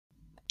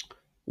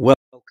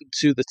Welcome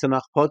to the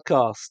Tanakh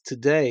podcast.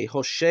 Today,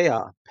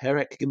 Hosea,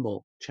 Perek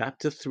Gimel,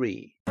 chapter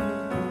 3.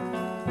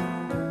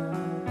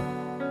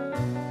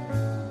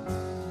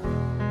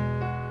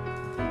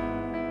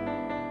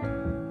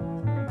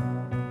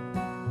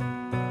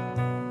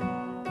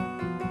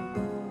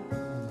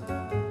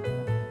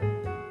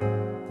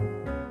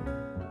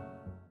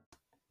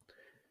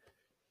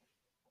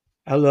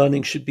 Our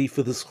learning should be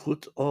for the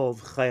zchut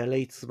of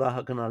Chayalei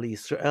Tzva Haganah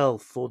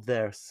Yisrael, for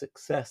their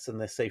success and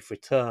their safe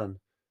return,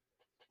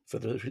 for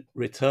the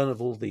return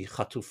of all the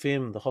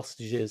chatufim, the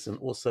hostages, and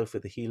also for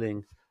the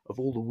healing of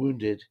all the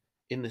wounded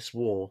in this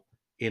war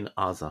in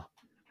Gaza.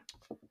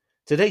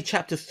 Today,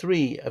 chapter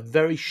 3, a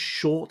very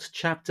short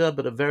chapter,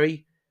 but a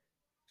very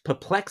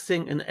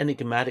perplexing and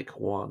enigmatic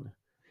one.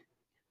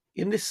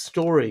 In this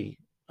story,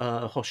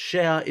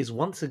 Hosea is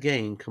once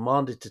again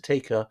commanded to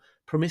take a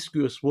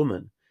promiscuous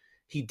woman.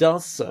 He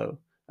does so,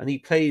 and he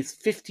pays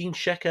 15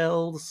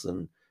 shekels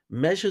and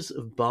measures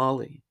of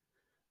barley.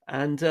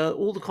 And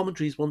all the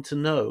commentaries want to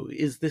know,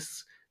 is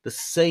this the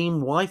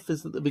same wife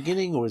as at the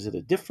beginning, or is it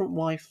a different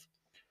wife?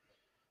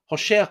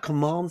 Hosea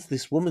commands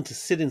this woman to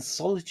sit in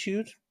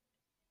solitude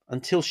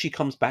until she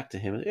comes back to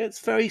him. It's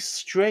very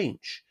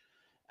strange.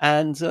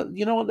 And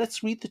you know what?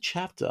 Let's read the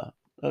chapter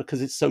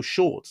because it's so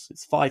short.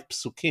 It's 5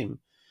 psukim.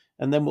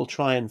 And then we'll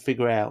try and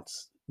figure out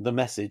the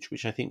message,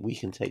 which I think we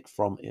can take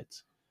from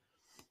it.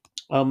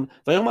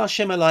 Vayomar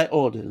Hashem elai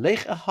od,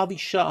 lech ahav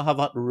isha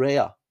ahavat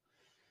reah.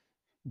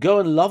 Go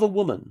and love a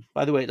woman.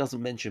 By the way, it doesn't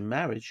mention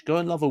marriage. Go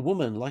and love a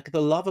woman like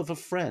the love of a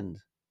friend.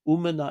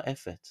 Umena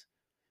efet.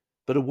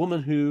 But a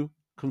woman who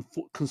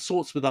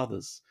consorts with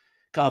others.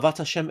 Ka'avat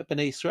Hashem et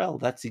bnei Yisrael.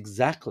 That's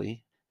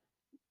exactly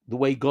the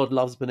way God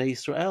loves bnei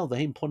Yisrael.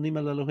 V'hem ponim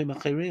el Elohim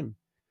acherim.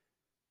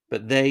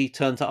 But they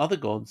turn to other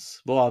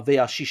gods. Vo'avei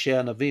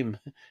ashishei anavim.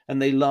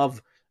 And they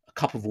love a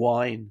cup of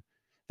wine.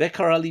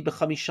 Ve'karali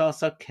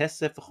b'chamisha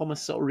kesef v'chomer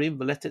so'orim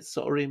v'letet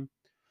so'orim.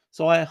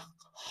 So I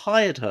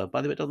hired her.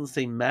 By the way, it doesn't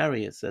say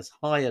marry, it says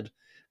hired.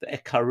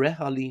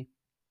 Ve'ekarehali.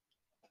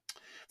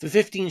 For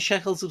 15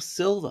 shekels of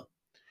silver.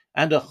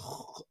 And a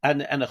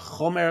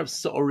chomer of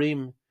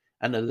so'orim.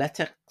 And a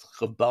letek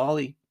of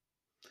barley.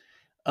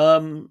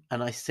 And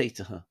I say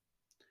to her,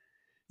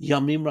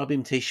 Yamim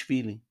rabim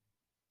teshvili.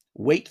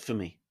 Wait for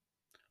me.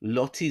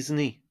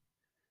 Lotizni.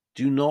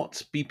 Do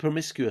not be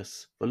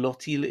promiscuous.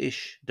 Veloti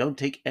leish. Don't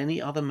take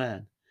any other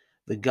man.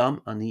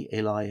 V'gam ani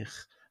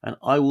elayich. And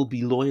I will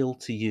be loyal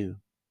to you.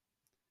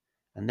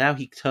 And now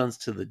he turns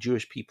to the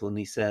Jewish people and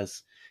he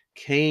says,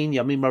 Kain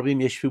yamim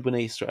rabim yeshvu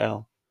b'nei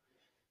Yisrael.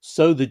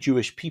 So the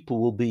Jewish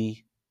people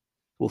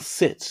will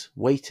sit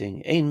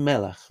waiting. Ein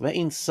melech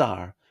ve'ein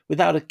sar.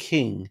 Without a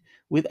king,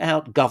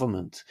 without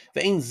government.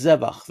 Ve'ein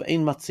zevach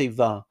ve'ein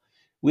matzeva.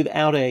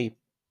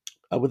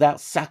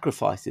 Without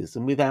sacrifices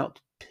and without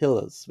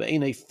pillars.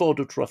 Ve'ein ephod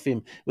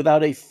u'trafim.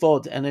 Without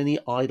ephod and any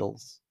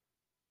idols.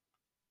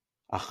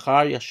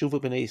 Achar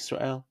yashuva b'nei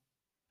Yisrael.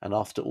 And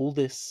after all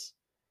this,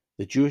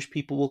 the Jewish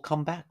people will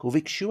come back.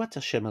 Uvikshu et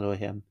Hashem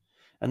Elohem.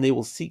 And they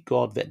will seek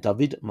God ve'et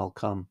David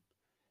malkam.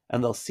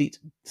 And they'll seek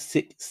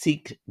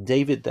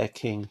David their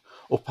king.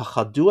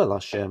 Upachadu el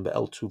Hashem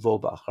ve'el tuvo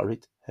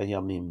ba'acharit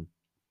hayamim.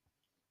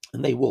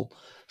 And they will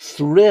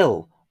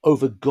thrill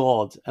over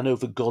God and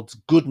over God's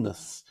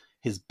goodness,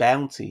 his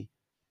bounty,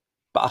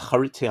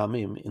 ba'acharit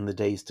hayamim, in the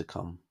days to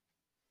come.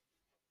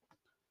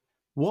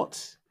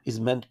 What is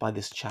meant by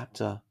this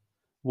chapter?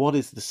 What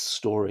is this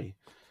story?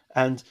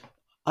 And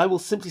I will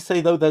simply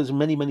say, though there's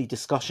many, many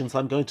discussions,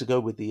 I'm going to go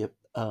with the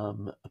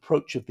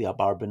approach of the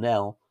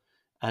Abarbanel,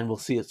 and we'll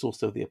see it's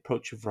also the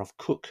approach of Rav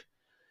Kook,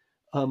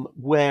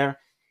 where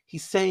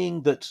he's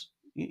saying that,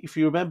 if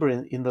you remember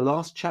in the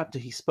last chapter,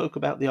 he spoke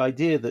about the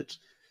idea that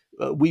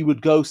we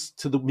would go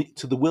to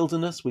the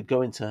wilderness, we'd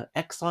go into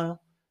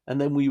exile, and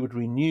then we would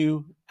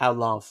renew our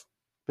love.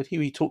 But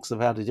here he talks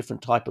about a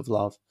different type of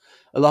love,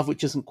 a love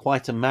which isn't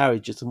quite a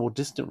marriage, it's a more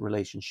distant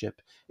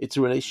relationship. It's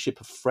a relationship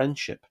of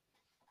friendship.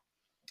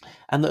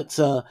 And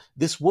that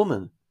this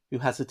woman who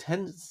has a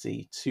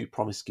tendency to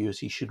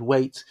promiscuity should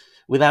wait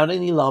without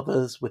any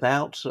lovers,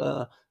 without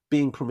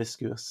being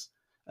promiscuous,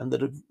 and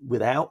that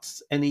without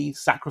any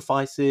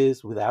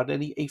sacrifices, without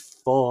any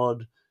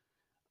ephod,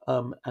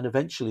 and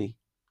eventually,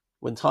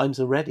 when times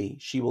are ready,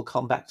 she will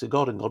come back to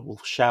God and God will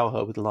shower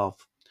her with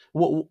love.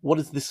 What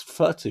does this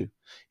refer to?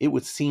 It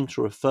would seem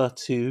to refer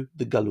to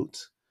the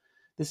galut.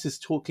 This is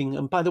talking,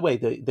 and by the way,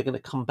 they're going to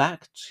come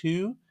back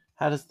to,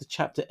 how does the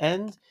chapter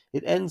end?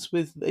 It ends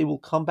with, they will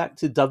come back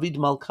to David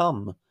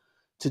Malkam,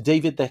 to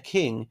David their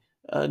king.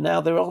 Now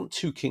there aren't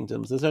 2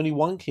 kingdoms, there's only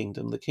one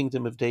kingdom, the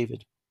kingdom of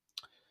David.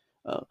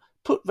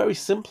 Put very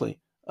simply,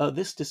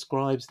 this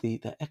describes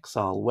the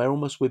exile, where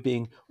almost we're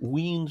being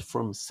weaned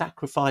from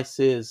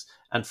sacrifices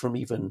and from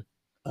even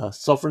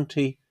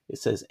sovereignty. It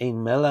says,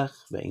 Ein melech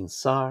ve'ein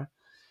sar.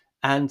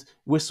 And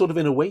we're sort of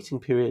in a waiting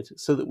period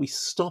so that we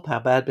stop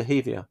our bad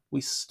behavior. We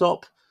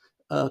stop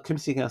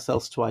committing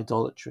ourselves to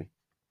idolatry.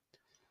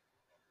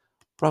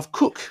 Rav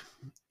Kook,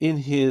 in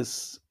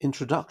his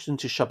introduction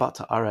to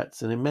Shabbat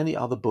Haaretz and in many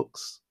other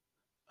books,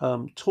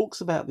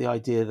 talks about the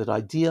idea that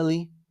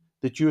ideally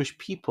the Jewish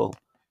people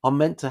are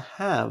meant to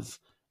have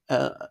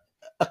a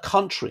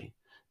country.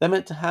 They're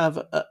meant to have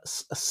a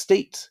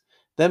state.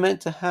 They're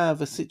meant to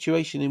have a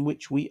situation in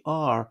which we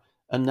are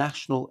a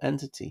national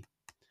entity.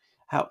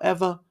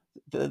 However,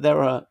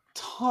 there are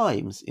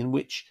times in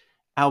which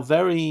our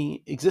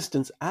very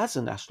existence as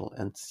a national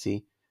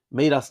entity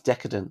made us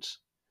decadent,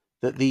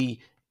 that the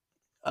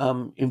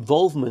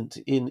involvement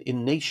in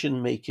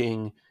nation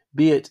making,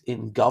 be it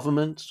in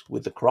government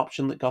with the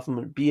corruption that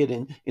government, be it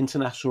in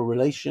international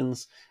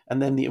relations,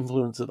 and then the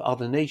influence of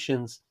other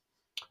nations,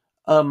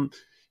 um,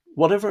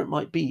 whatever it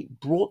might be,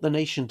 brought the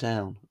nation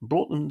down.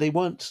 Brought them. They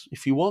weren't,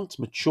 if you want,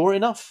 mature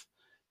enough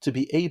to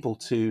be able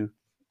to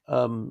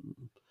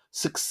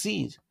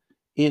succeed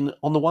in,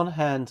 on the one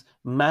hand,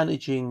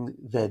 managing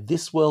their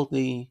this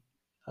worldly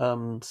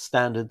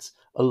standards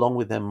along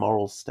with their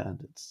moral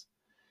standards,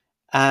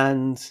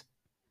 and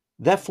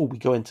therefore, we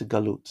go into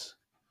galut.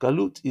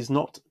 Galut is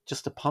not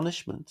just a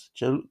punishment.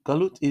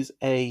 Galut is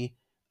a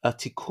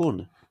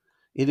tikkun.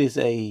 It is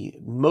a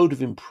mode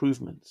of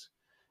improvement.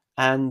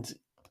 And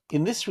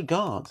in this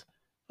regard,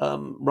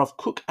 Rav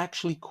Kook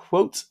actually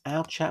quotes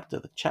our chapter,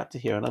 the chapter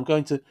here, and I'm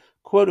going to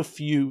quote a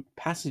few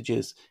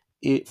passages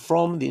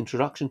from the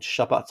introduction to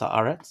Shabbat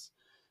Haaretz.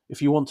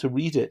 If you want to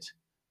read it,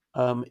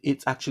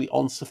 it's actually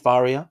on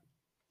Sefaria.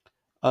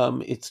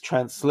 It's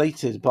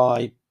translated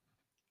by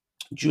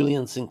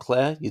Julian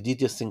Sinclair,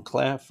 Yedidia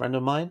Sinclair, a friend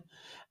of mine,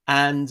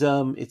 and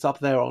it's up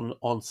there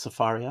on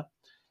Sefaria.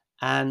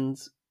 And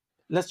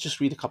let's just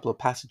read a couple of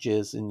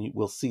passages, and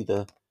we'll see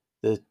the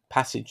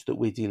passage that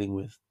we're dealing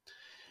with.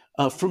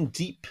 From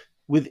deep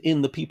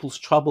within, the people's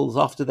troubles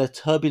after their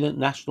turbulent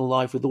national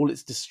life with all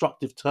its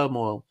destructive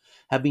turmoil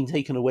had been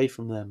taken away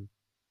from them.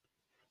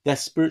 Their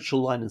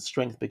spiritual line and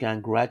strength began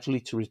gradually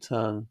to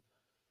return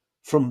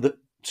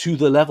to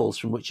the levels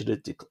from which it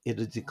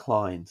had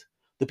declined.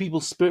 The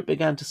people's spirit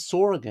began to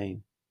soar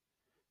again.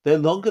 The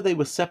longer they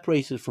were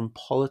separated from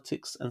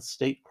politics and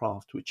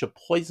statecraft, which are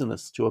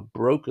poisonous to a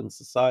broken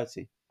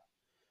society.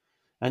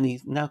 And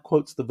he now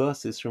quotes the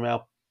verses from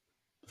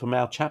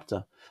our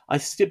chapter. I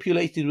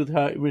stipulated with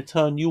her, in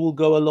return, you will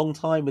go a long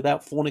time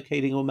without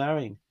fornicating or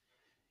marrying.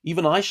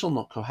 Even I shall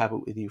not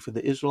cohabit with you, for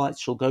the Israelites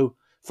shall go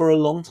for a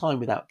long time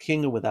without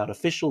king and without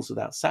officials,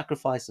 without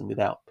sacrifice and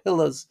without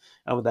pillars,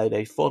 and without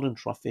ephod and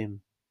trophim.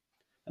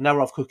 And now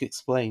Rav Kook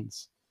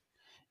explains.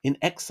 In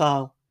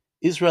exile,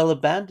 Israel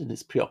abandoned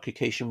its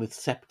preoccupation with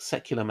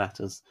secular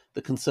matters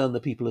that concern the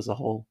people as a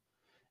whole,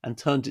 and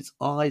turned its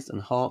eyes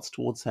and hearts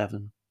towards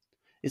heaven.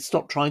 It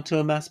stopped trying to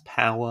amass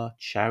power,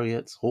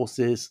 chariots,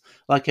 horses,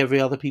 like every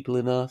other people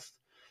in earth,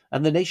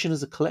 and the nation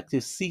as a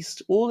collective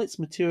ceased all its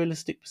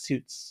materialistic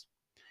pursuits.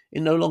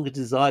 It no longer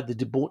desired the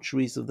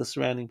debaucheries of the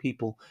surrounding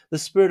people. The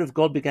Spirit of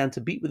God began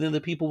to beat within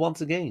the people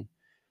once again,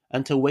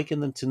 and to awaken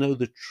them to know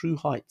the true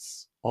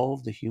heights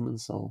of the human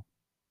soul.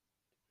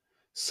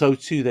 So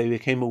too they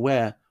became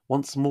aware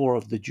once more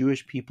of the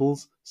Jewish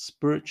people's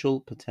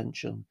spiritual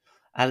potential,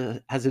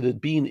 as it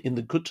had been in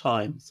the good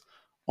times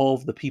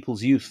of the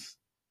people's youth.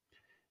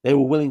 They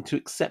were willing to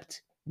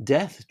accept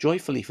death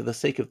joyfully for the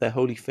sake of their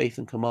holy faith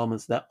and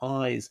commandments. Their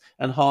eyes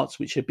and hearts,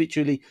 which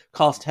habitually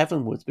cast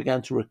heavenwards,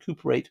 began to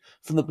recuperate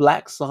from the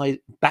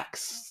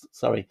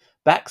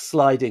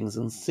backslidings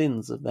and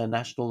sins of their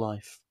national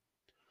life.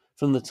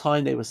 From the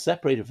time they were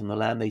separated from the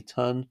land, they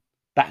turned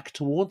back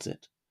towards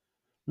it,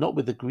 not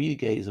with the greedy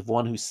gaze of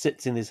one who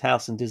sits in his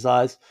house and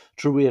desires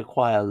to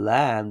reacquire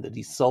land that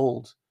he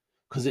sold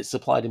because it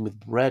supplied him with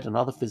bread and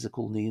other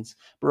physical needs,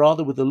 but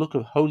rather with the look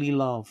of holy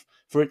love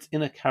for its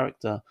inner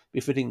character,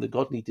 befitting the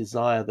godly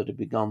desire that had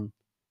begun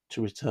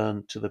to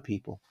return to the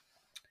people.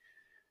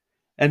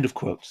 End of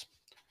quote.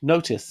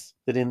 Notice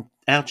that in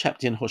our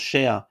chapter in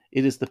Hosea,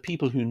 it is the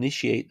people who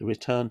initiate the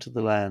return to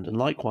the land. And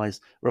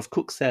likewise, Rav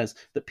Kook says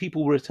that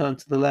people will return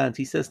to the land.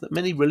 He says that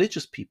many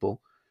religious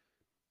people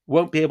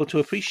won't be able to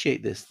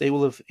appreciate this. They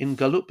will have, in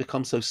Galut,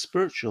 become so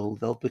spiritual,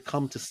 they'll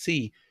become to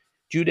see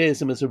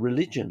Judaism as a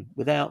religion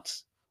without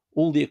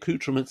all the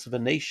accoutrements of a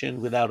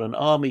nation, without an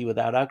army,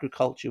 without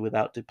agriculture,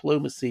 without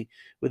diplomacy,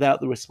 without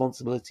the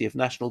responsibility of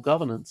national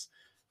governance,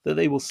 that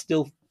they will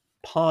still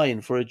pine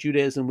for a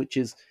Judaism which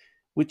is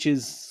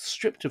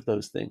stripped of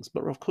those things.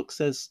 But Rav Kook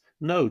says,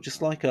 no,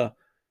 just like a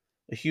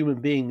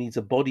human being needs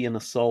a body and a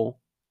soul,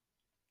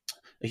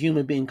 a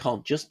human being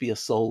can't just be a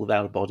soul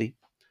without a body.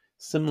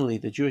 Similarly,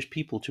 the Jewish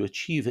people, to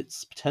achieve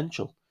its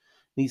potential,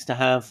 needs to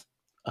have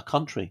a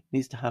country,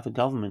 needs to have a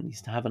government,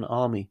 needs to have an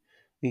army,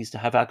 needs to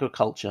have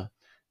agriculture,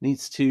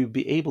 needs to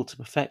be able to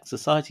perfect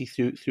society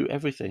through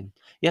everything.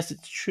 Yes,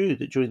 it's true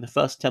that during the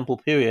first temple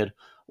period,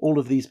 all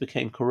of these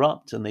became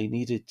corrupt and they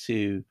needed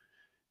to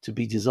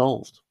be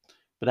dissolved.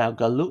 But our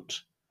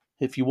galut,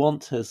 if you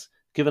want, has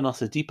given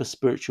us a deeper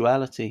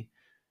spirituality.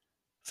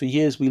 For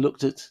years we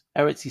looked at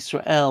Eretz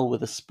Israel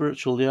with a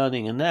spiritual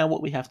yearning, and now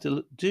what we have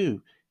to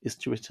do is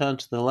to return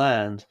to the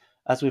land,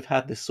 as we've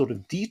had this sort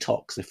of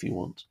detox, if you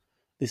want,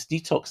 this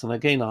detox. And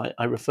again,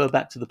 I refer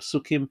back to the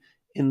psukim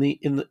in the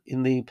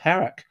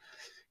parak.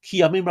 Ki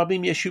yamim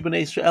rabim yeshu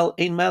b'nei Israel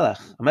ein melech.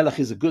 A melech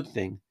is a good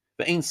thing.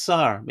 Ve'ein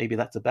sar, maybe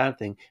that's a bad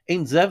thing.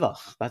 Ein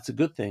zevach, that's a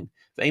good thing.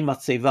 Ve'ein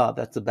matzeva,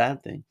 that's a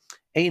bad thing.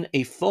 Ein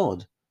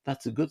ephod,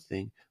 that's a good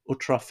thing.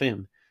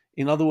 Utrafim.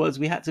 In other words,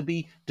 we had to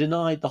be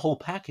denied the whole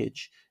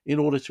package in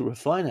order to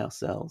refine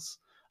ourselves.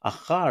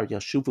 Achar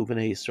yashuvu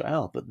b'nei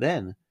Yisrael. But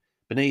then,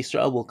 b'nei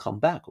Yisrael will come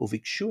back.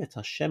 Uvikshu et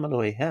Hashem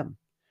Elohehem.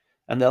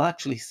 And they'll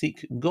actually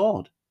seek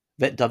God.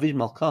 Vet David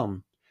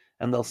Malkam.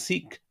 And they'll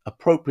seek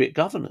appropriate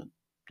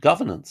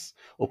governance.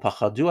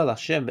 Upachadu al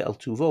Hashem ve'el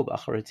tuvo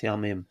b'acharet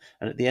yamim.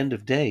 And at the end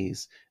of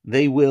days,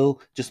 they will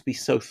just be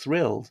so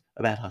thrilled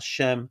about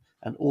Hashem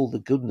and all the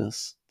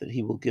goodness that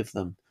He will give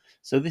them.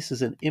 So this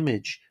is an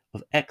image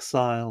of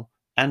exile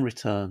and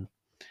return.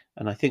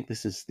 And I think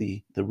this is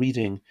the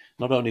reading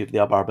not only of the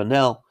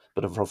Abarbanel,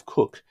 but of Rav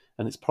Kook,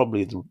 and it's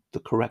probably the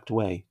correct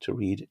way to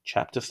read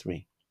chapter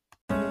 3.